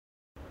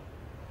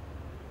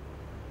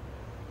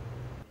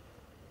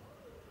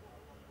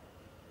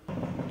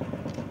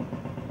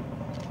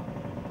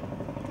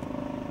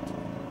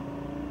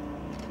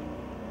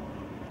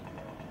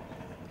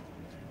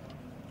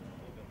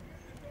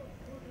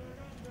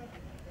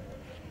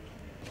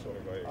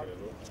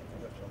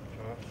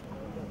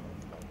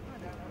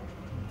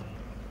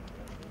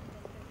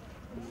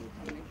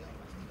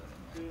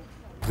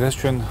დღეს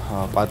ჩვენ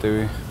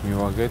პატივი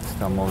მივაგეთ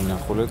და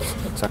მოვინახულეთ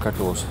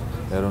საქართველოს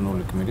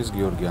ეროვნული გმირის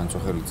გიორგი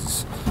ანწუხელიძის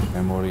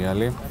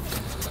მემორიალი.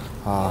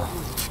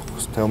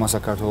 თელმა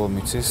საქართველოს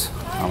მიცის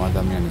ამ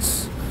ადამიანის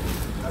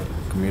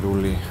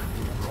გმირული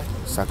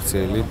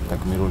საქციელი და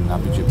გმირული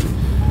ნაბიჯები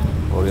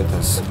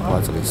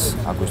 2008 წლის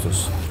აგვისტოს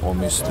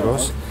ომის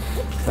დროს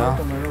და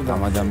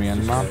ამ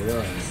ადამიანმა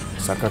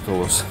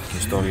საქართველოს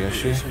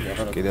ისტორიაში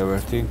კიდევ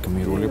ერთი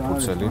გმირული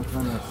ფურცელი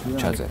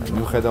ჩაწერა.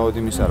 მიუხედავად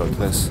იმისა, რომ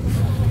დღეს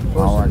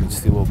ალვანი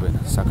ცდილობენ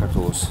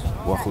საქართველოს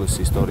უახლოესი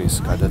ისტორიის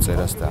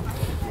გადაწერას და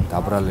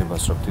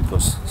დაბრალებას, რომ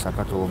თითქოს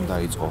საქართველოს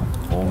დაიწყო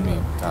ომი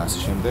და ასე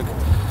შემდეგ,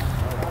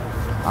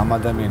 ამ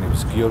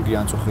ადამიანების გიორგი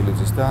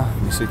ანწუხელიძის და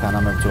მისი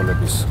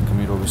თანამებრძოლების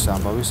გმირობის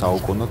ამბავი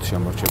საუკუნოდ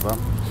შემორჩება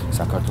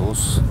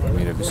საქართველოს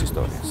გმირების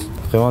ისტორიას.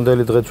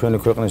 დღევანდელი დღე ჩვენი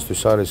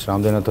ქვეყნისთვის არის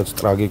რამდენადაც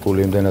ტრაგიკული,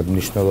 იმდენად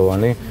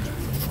მნიშვნელოვანი.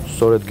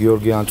 სწორედ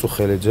გიორგი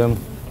ანწუხელიძემ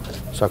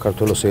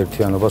საქართველოს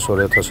ერთიანობას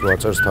 2008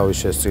 წელს თავის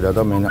შესწირა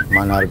და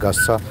მან არ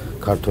გასცა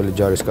ქართველი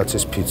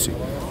ჯარისკაცის ფიცი.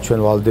 ჩვენ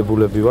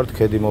ვალდებულები ვართ,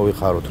 ქედი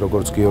მოვიხაროთ,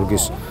 როგორც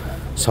გიორგის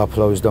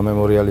საფლავის და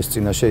მემორიალის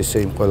წინაშე, ისე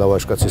იმ ყველა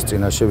ვაჟკაცის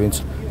წინაშე, ვინც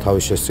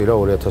თავის შესწირა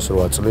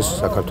 2008 წლის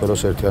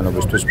საქართველოს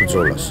ერთიანობისთვის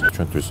ბრძოლას.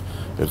 ჩვენთვის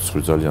ერთი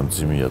ხრი ძალიან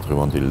მძიმეა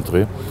დღევანდელი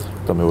დღე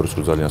და მეორე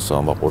ხრი ძალიან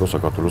საამაყო, რომ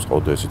საქართველოს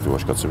ყავდა ესეთი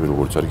ვაჟკაცები,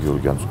 როგორც არის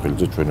გიორგი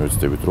ანწუხელიძე. ჩვენ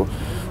ვეცდებით, რომ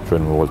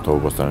ჩვენ მოვალ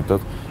თაობასთან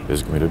ერთად ეს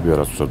გმირები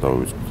არასდროს არ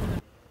დავივიწყოთ.